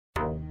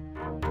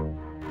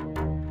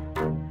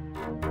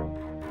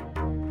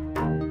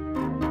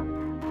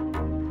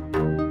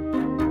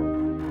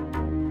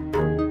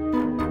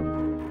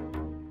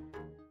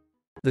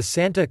The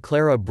Santa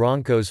Clara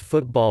Broncos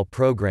football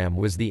program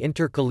was the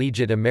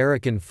intercollegiate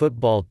American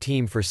football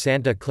team for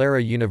Santa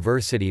Clara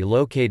University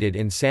located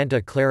in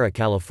Santa Clara,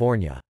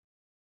 California.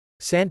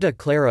 Santa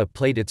Clara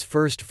played its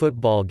first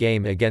football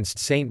game against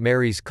St.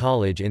 Mary's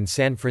College in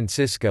San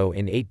Francisco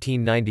in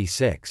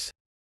 1896.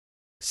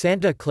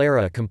 Santa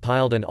Clara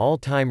compiled an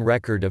all-time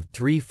record of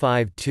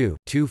 352,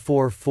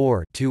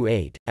 244,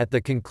 28. At the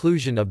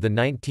conclusion of the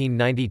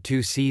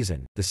 1992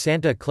 season, the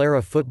Santa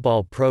Clara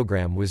football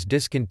program was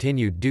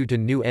discontinued due to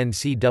new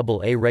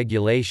NCAA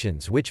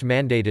regulations which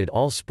mandated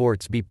all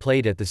sports be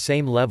played at the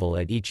same level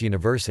at each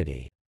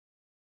university.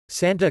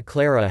 Santa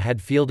Clara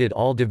had fielded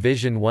all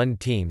Division I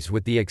teams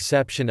with the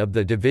exception of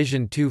the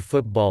Division II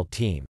football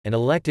team, and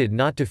elected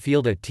not to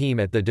field a team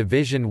at the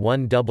Division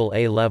I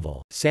AA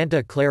level.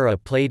 Santa Clara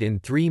played in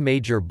 3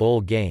 major bowl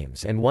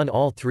games and won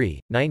all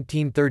 3: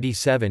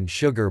 1937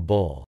 Sugar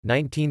Bowl,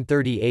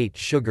 1938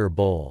 Sugar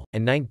Bowl,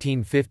 and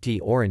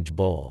 1950 Orange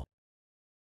Bowl.